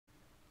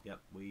Yep,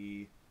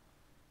 we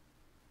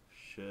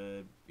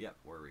should. Yep,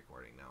 we're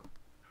recording now.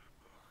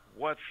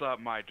 What's up,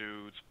 my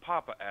dudes?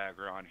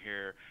 PapaAggron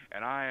here,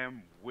 and I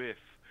am with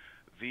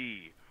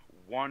the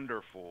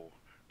wonderful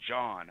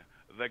John,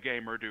 the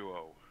Gamer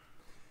Duo.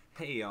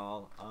 Hey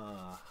y'all,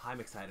 I'm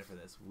excited for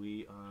this.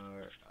 We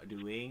are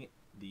doing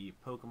the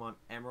Pokemon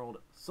Emerald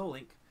Soul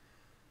Link.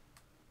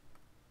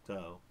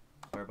 So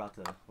we're about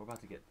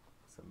to get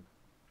some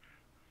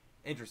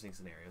interesting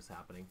scenarios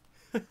happening.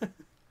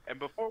 And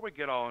before we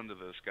get all into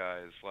this,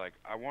 guys,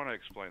 I want to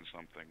explain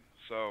something.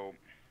 So,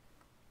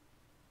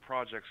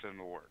 projects in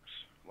the works,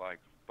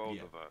 both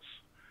Yeah. of us.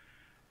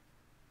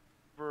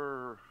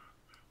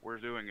 We're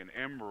doing an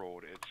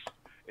Emerald.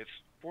 It's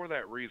for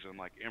that reason,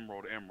 like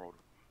Emerald, Emerald.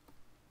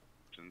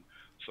 And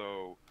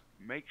so,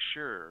 make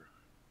sure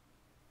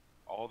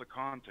all the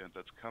content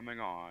that's coming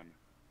on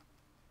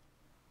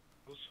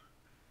this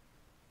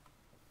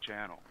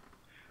channel,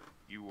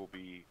 you will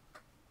be.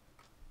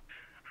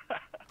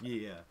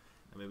 Yeah.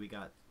 I mean, we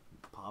got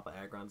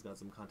PapaAggron's got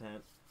some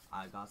content.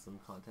 I got some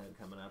content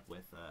coming up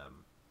with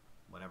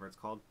whatever it's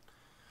called,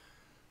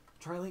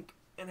 Trilink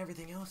and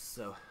everything else.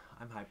 So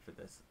I'm hyped for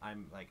this.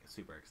 I'm like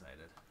super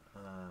excited.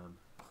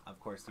 Of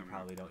course, you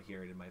probably don't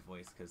hear it in my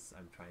voice because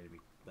I'm trying to be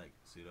like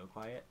pseudo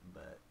quiet,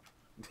 but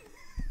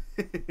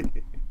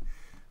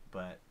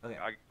but okay.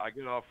 I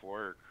get off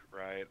work,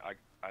 right?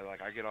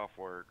 I get off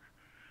work,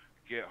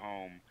 get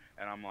home,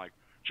 and I'm like,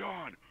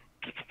 John,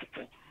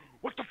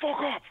 what the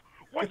fuck up?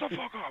 What the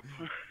fuck up?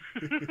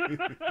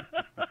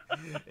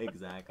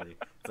 Exactly.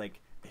 It's like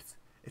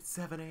it's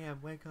 7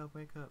 a.m. Wake up,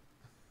 wake up.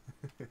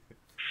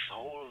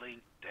 Soul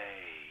Link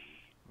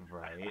Day.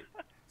 Right.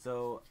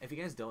 So if you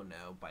guys don't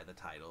know by the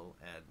title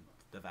and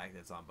the fact that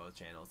it's on both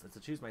channels, it's a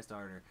choose my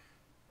starter.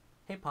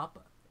 Hey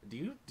Papa, do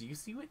you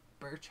see what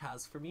Birch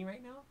has for me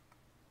right now?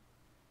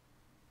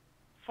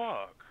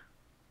 Fuck.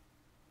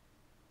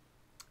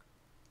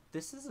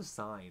 This is a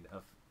sign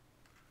of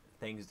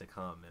things to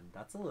come, and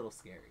that's a little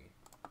scary.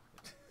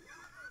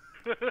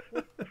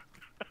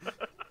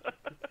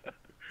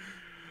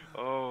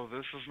 Oh,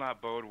 this does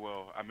not bode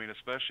well. I mean,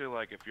 especially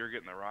if you're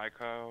getting the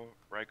Raikou,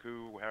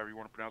 however you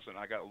want to pronounce it, and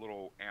I got a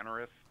little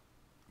Anorith.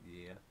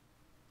 Yeah.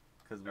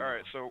 Because we All know.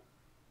 right, so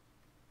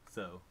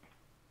So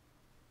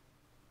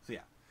so yeah.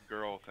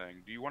 girl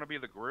thing. Do you want to be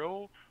the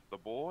grill, the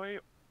boy,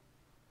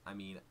 I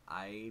mean,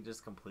 I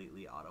just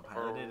completely or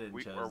autopiloted and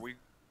are chose. we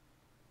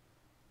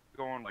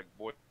going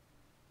boy?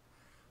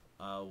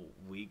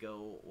 We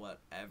go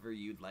whatever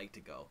you'd like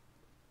to go.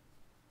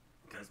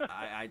 Because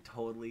I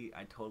totally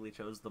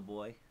chose the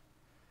boy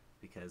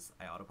because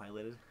I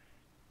autopiloted.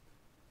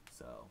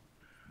 So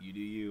you do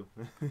you.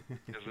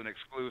 Is an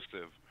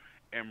exclusive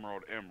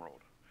Emerald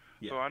Emerald.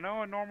 Yeah. So I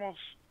know in normal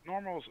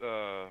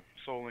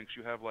Soul Links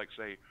you have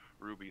say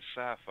Ruby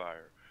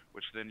Sapphire,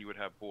 which then you would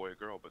have boy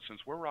girl. But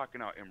since we're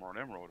rocking out Emerald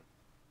Emerald,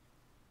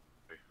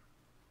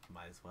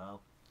 Might as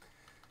well.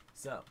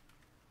 So,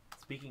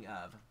 speaking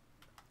of,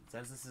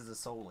 since this is a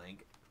Soul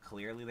Link,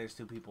 clearly there's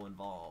two people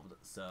involved,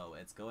 so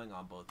it's going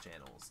on both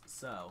channels.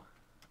 So,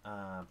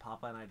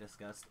 Papa and I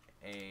discussed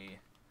a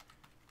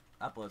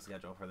upload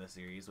schedule for this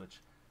series,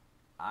 which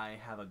I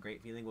have a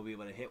great feeling we'll be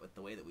able to hit with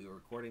the way that we were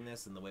recording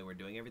this and the way we're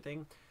doing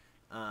everything.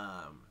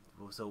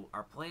 So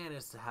our plan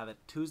is to have it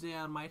Tuesday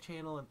on my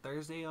channel and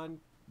Thursday on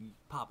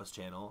Papa's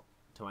channel,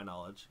 to my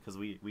knowledge, because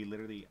we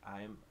literally,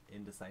 I'm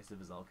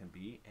indecisive as all can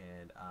be,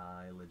 and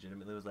I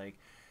legitimately was like,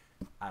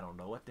 I don't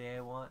know what day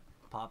I want.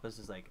 Papa's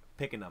just like,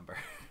 pick a number.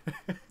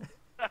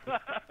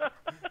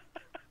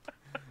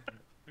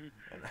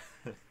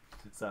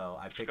 So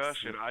I picked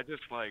discussion, I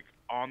just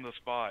on the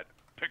spot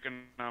pick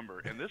a number,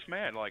 and this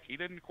man he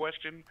didn't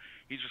question,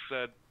 he just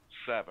said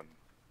 7.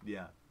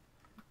 yeah,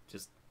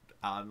 just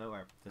out of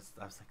nowhere. Just,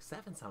 I was like,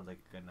 7 sounds like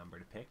a good number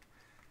to pick,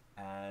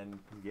 and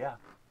yeah.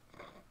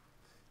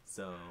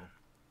 So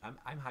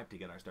I'm hyped to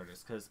get our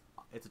starters because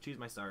it's a choose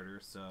my starter.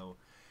 So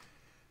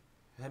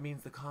that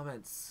means the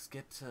comments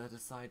get to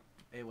decide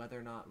whether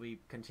or not we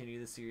continue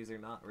the series or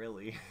not.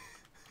 Really.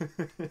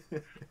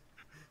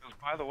 'Cause,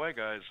 by the way,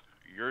 guys,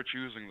 you're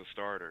choosing the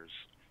starters.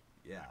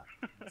 Yeah.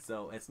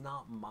 So it's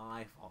not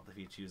my fault if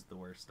you choose the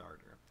worst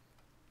starter.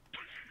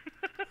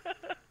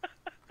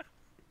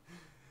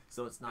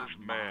 So it's not This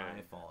my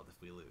man. fault if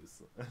we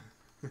lose.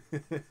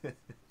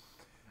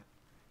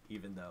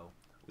 Even though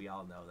we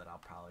all know that I'll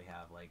probably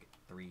have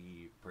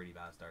 3 pretty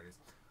bad starters.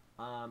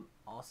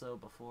 Also,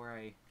 before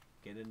I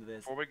get into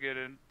this, Before we get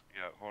in,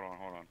 yeah, hold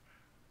on.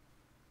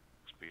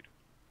 Speed.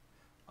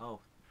 oh,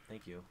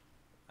 thank you.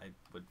 I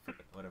would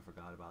have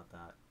forgot about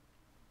that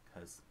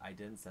because I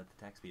didn't set the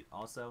text speed.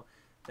 Also,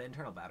 the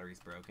internal battery's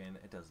broken.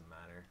 It doesn't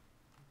matter.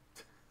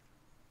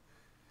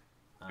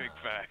 Big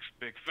facts,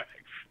 big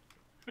facts.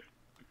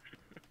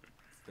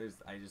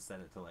 I just set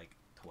it to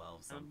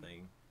 12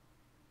 something,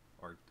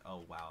 or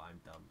oh wow, I'm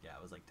dumb. Yeah,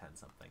 it was 10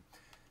 something.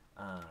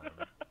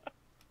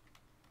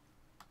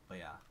 But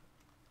yeah,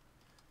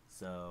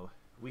 so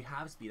we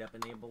have speed up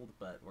enabled,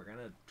 but we're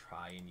gonna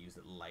try and use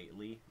it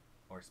lightly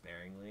or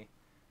sparingly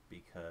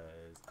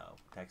because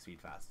text speed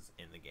fast is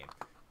in the game.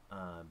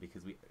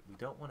 because we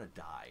don't want to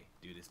die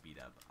due to speed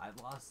up. I've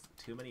lost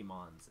too many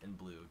mons in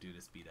blue due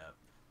to speed up,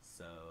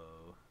 so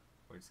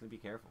we're just gonna be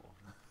careful.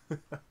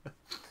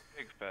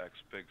 Big facts,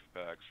 big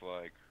facts.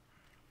 Like,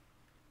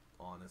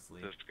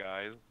 honestly, this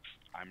guy,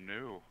 I'm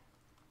new.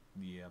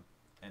 Yeah,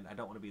 and I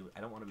don't want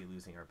to be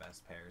losing our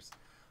best pairs.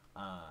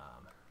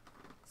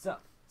 So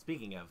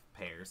speaking of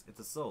pairs, it's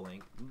a Soul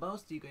Link.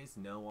 Most of you guys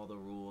know all the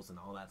rules and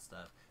all that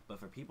stuff, but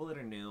for people that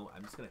are new,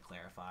 I'm just gonna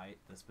clarify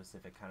the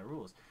specific kind of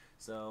rules.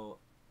 So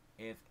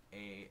if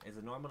it's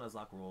a normal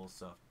Nuzlocke rule,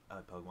 so if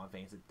a Pokemon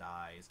faints, it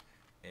dies.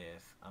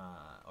 If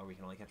or we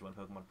can only catch one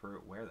Pokemon per.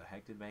 Where the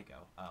heck did May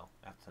go? Oh,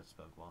 I have to touch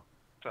the Pokeball.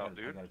 What's up,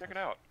 dude? Check it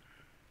out.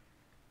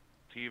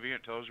 TV,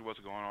 it tells you what's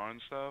going on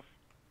and stuff.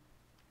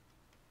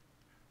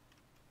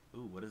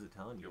 Ooh, what is it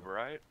telling you? You're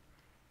right.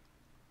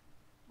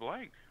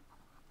 Blank.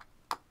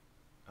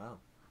 Oh,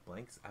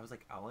 blanks. I was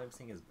like, all I'm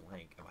seeing is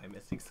blank. Am I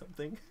missing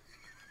something?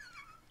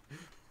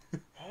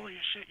 Holy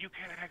shit! You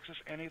can't access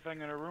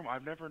anything in a room.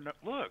 I've never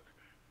look.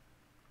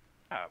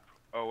 Map.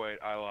 Oh wait,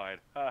 I lied.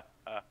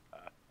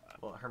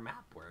 Well, her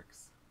map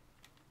works,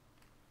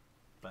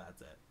 but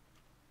that's it.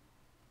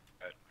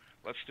 Right.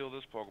 Let's steal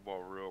this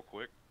Pokeball real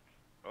quick.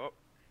 Oh.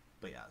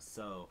 But yeah,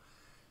 so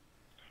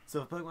if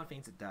Pokemon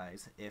faints, it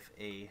dies. If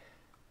you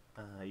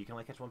can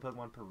only catch one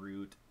Pokemon per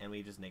route, and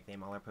we just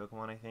nickname all our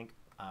Pokemon, I think.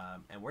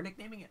 And we're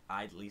nicknaming it,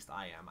 at least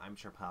I am. I'm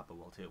sure Papa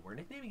will too. We're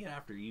nicknaming it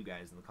after you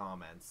guys in the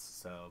comments,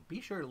 so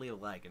be sure to leave a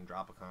like and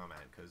drop a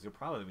comment, because you'll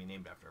probably be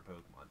named after a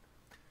Pokemon.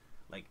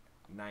 Like,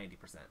 90%.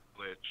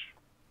 Glitch.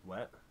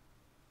 What?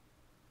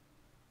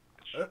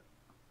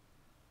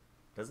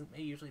 Doesn't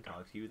May usually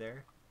talk to you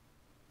there?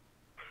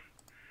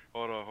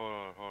 Hold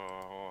on.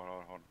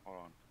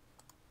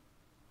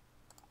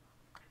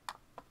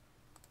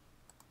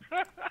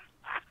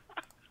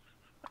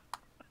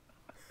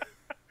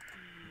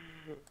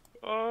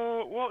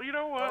 Well, you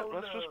know what?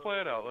 Let's just play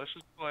it out.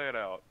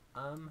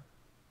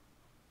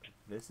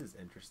 This is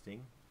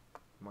interesting.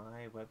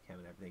 My webcam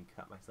and everything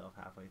cut myself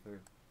halfway through.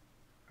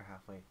 Or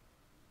halfway.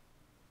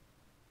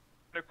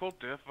 Technical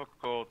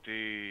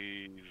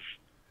difficulties.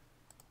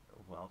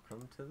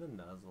 Welcome to the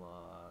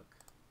Nuzlocke.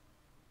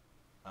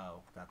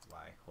 Oh, that's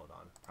why. Hold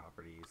on.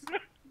 Properties.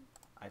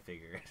 I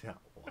figured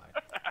out why.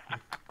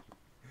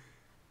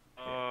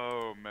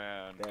 Oh,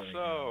 man. There we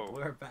go.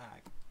 We're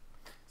back.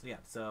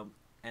 So,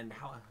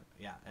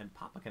 yeah. And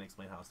Papa can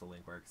explain how Soul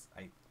Link works,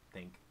 I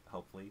think,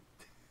 hopefully.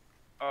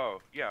 Oh,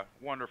 yeah.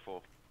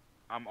 Wonderful.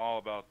 I'm all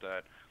about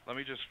that. Let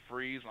me just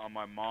freeze on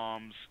my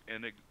mom's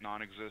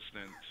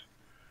non-existent.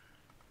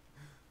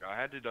 I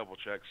had to double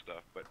check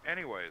stuff. But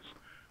anyways,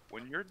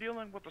 when you're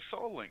dealing with the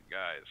Soul Link,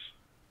 guys,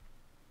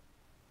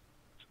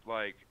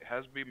 like, it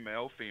has to be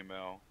male,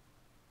 female,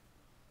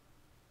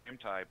 same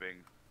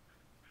typing.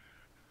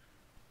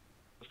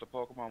 Just the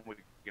Pokemon we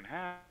can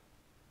have,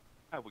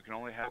 we can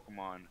only have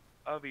Pokemon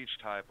of each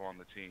type on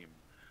the team.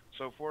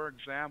 So, for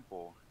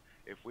example,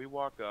 if we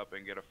walk up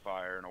and get a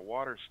fire and a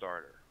water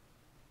starter,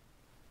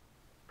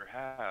 or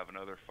have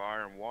another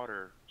fire and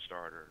water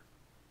starter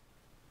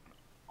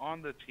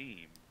on the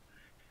team,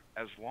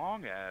 as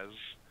long as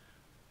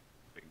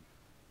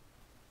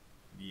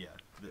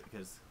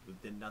because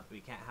we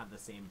can't have the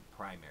same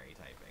primary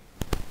typing,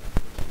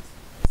 which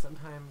is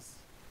sometimes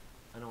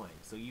annoying.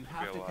 So you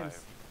have to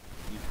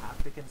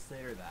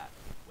consider that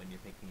when you're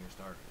picking your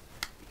starters,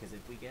 because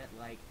if we get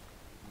like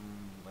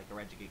a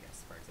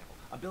Regigigas, for example,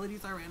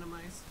 abilities are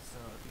randomized. So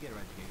if you get a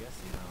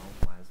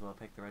Regigigas, might as well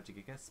pick the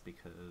Regigigas,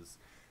 because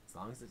as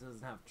long as it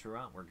doesn't have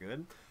Truant, we're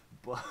good.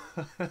 But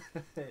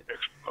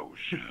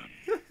explosion.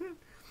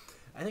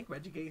 I think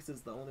Regigigas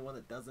is the only one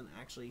that doesn't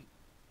actually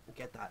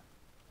get that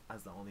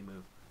as the only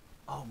move.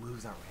 Oh,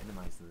 moves aren't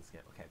randomized in this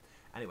game. Okay.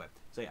 Anyway,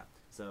 so yeah,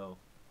 so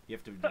you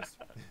have to just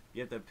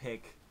you have to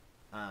pick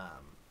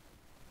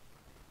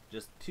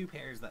just two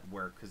pairs that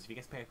work. Because if you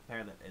get a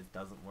pair that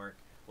doesn't work,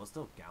 we'll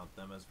still count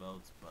them as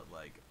votes, but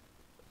like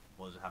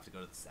we'll just have to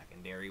go to the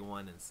secondary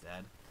one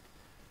instead.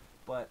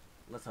 But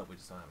let's hope we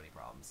just don't have any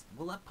problems.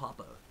 We'll let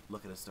Papa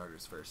look at his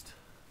starters first.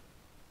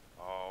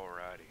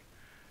 Alrighty.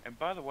 And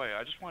by the way,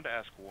 I just wanted to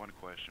ask one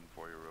question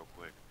for you real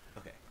quick.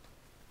 Okay.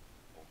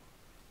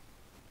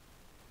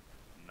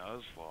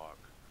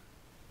 Nuzlocke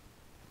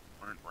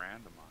weren't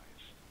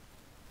randomized.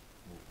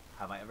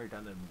 Have I ever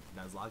done a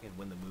Nuzlocke and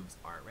when the moves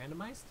aren't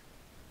randomized?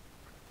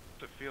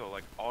 To feel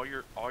like all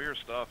your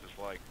stuff is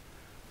like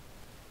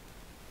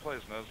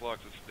plays Nuzlocke,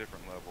 it's a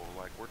different level.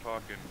 Like we're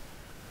talking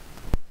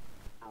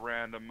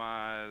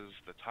randomized,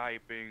 the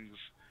typings,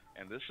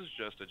 and this is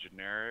just a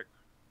generic,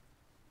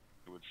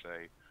 I would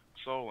say,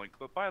 Soul Link.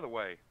 But by the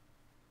way,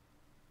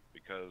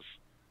 because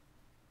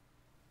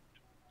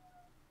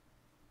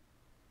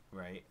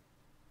right.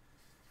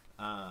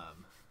 I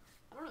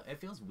don't know,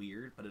 it feels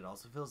weird, but it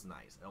also feels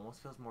nice. It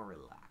almost feels more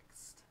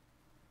relaxed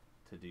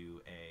to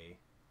do a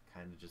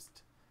kind of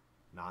just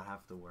not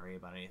have to worry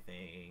about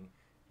anything.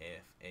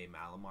 If a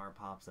Malamar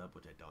pops up,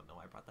 which I don't know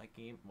why I brought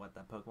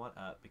that Pokemon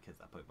up, because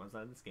that Pokemon's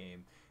not in this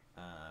game,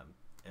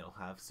 it'll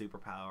have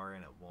superpower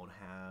and it won't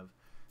have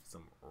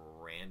some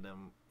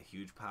random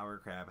huge power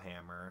crab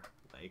hammer.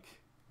 Like,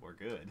 we're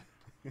good.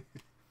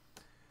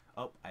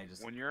 Oh, I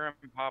just... When you're in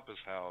Papa's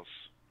house...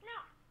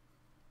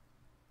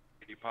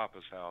 No.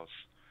 Papa's house.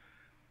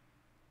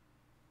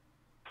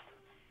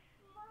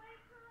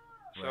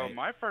 Right. So,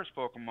 my first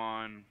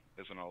Pokemon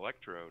is an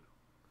Electrode.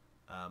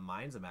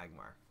 Mine's a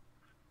Magmar.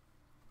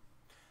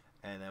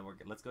 And then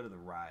let's go to the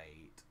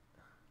right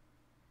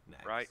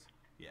next. Right?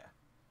 Yeah.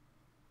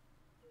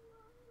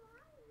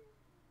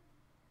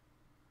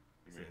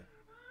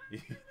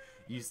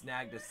 You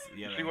snagged us.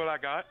 You see what I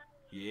got?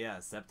 Yeah,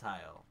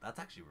 Sceptile. That's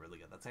actually really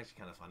good. That's actually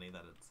kind of funny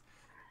that it's...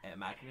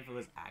 Imagine if it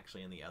was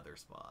actually in the other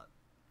spot.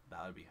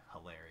 That would be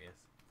hilarious.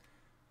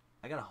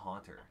 I got a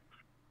Haunter.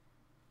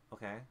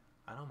 Okay,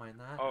 I don't mind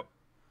that. Oh.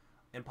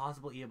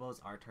 Impossible Eobos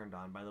are turned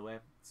on, by the way,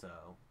 so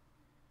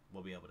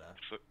we'll be able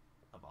to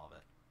evolve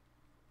it.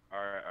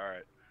 Alright,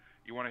 alright.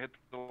 You want to hit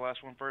the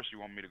last one first, or you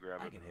want me to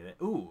grab it? I can hit it.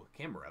 Ooh,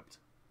 Camerupt.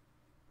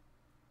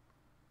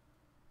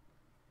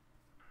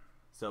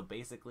 So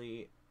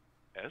basically...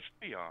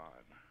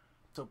 Espeon.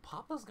 So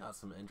Papa's got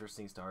some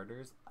interesting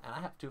starters, and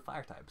I have 2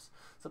 fire types.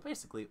 So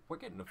basically, we're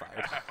getting a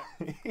fire type.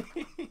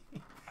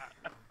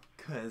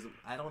 Because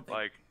I don't think...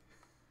 Like...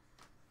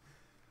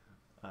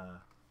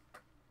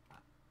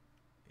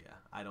 yeah,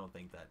 I don't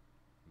think that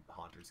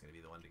Haunter's going to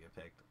be the one to get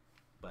picked.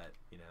 But,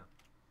 you know...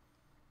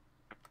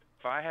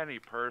 If I had any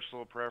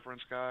personal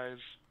preference, guys...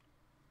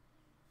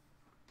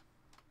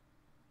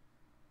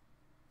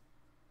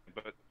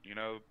 But, you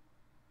know...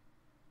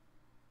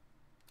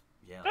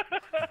 Yeah,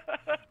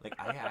 like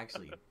I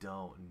actually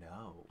don't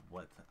know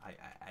what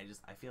I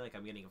feel like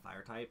I'm getting a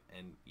fire type,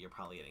 and you're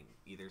probably getting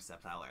either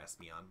Sceptile or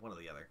Espeon, one or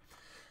the other.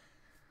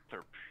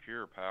 They're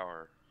pure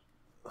power,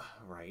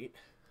 right?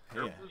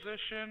 Your Yeah.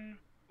 position,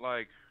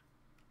 like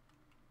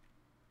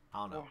I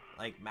don't know.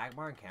 Like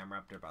Magmar and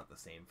Camerupt are about the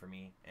same for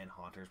me, and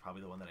Haunter's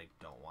probably the one that I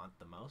don't want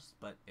the most.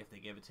 But if they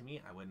give it to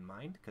me, I wouldn't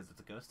mind because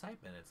it's a ghost type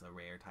and it's a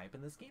rare type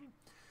in this game.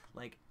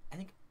 Like I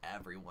think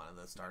every one of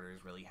the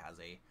starters really has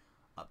a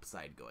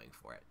upside going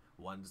for it.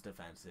 One's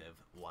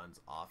defensive, one's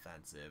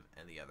offensive,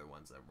 and the other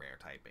one's a rare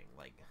typing.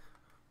 Like,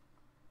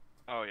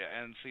 oh yeah,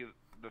 and see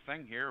the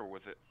thing here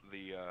with it,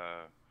 the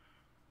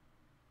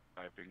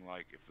typing,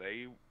 like if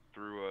they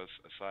threw us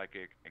a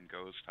psychic and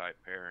ghost type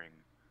pairing,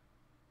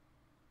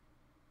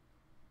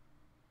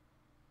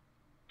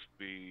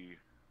 be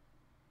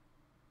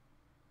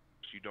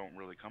you don't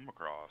really come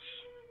across.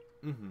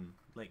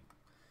 like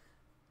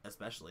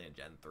especially in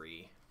Gen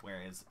 3,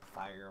 whereas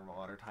fire and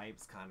water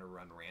types kind of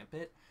run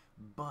rampant,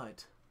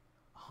 but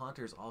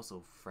Haunter's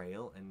also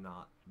frail and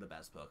not the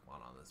best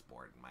Pokemon on this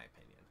board, in my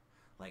opinion.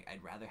 Like,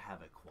 I'd rather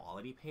have a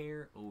quality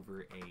pair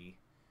over a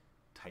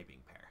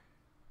typing pair.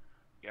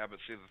 Yeah, but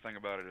see, the thing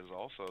about it is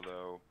also,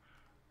 though,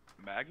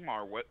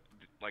 Magmar,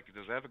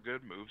 does it have a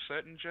good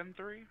moveset in Gen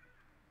 3?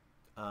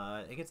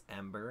 It gets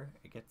Ember,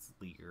 it gets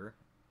Leer,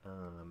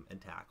 and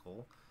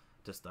Tackle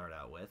to start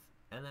out with,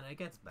 and then it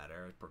gets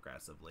better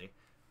progressively.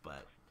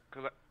 But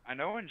because I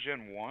know in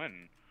Gen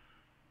 1,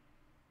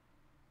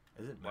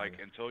 is it like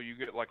until you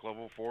get like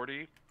level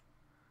 40?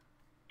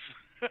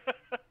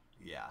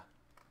 Yeah.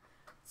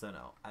 So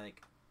no, I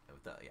think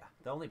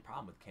the only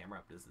problem with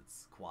Camerupt is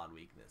its quad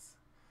weakness.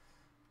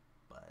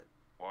 But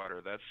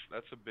water,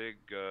 that's a big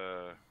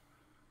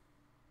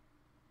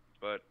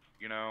but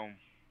you know,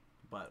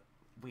 but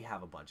we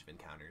have a bunch of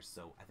encounters,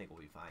 so I think we'll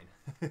be fine.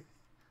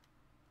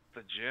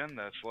 The gen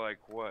that's like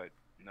what?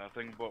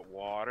 Nothing but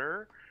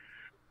water?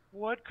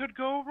 What could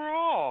go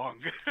wrong?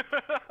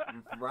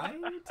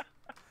 Right?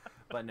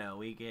 But no,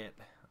 we get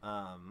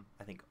I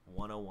think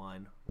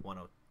 101,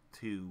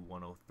 102,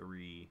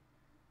 103,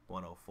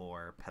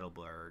 104,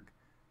 Petalburg.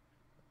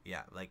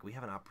 Yeah, like we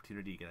have an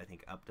opportunity to get I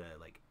think up to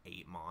like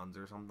 8 Mons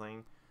or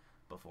something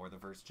before the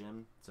first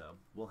gym, so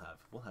we'll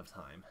have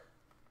time.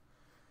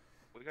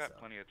 We got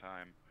plenty of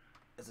time.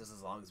 It's just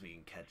as long as we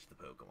can catch the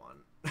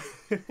Pokemon.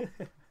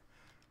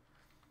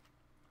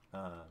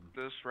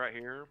 This right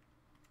here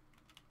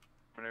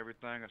and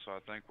everything, so I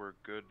think we're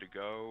good to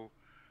go.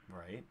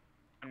 Right.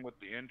 And with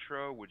the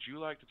intro, would you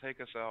like to take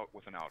us out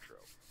with an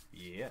outro?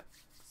 Yeah.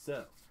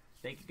 So,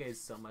 thank you guys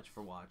so much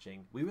for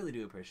watching. We really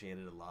do appreciate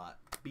it a lot.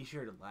 Be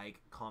sure to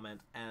like,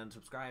 comment, and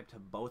subscribe to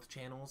both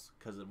channels,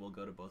 because it will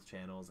go to both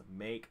channels.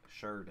 Make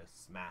sure to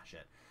smash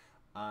it.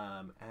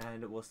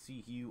 And we'll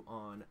see you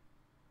on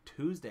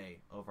Tuesday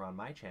over on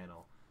my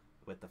channel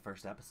with the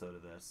first episode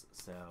of this.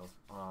 So,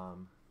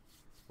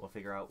 we'll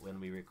figure out when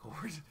we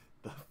record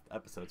the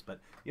episodes, but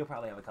you'll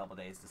probably have a couple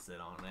days to sit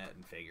on it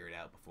and figure it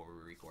out before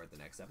we record the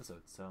next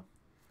episode. So,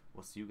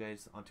 we'll see you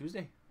guys on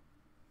Tuesday.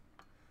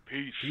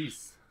 Peace.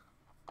 Peace.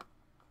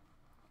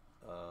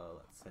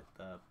 Let's hit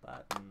the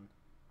button.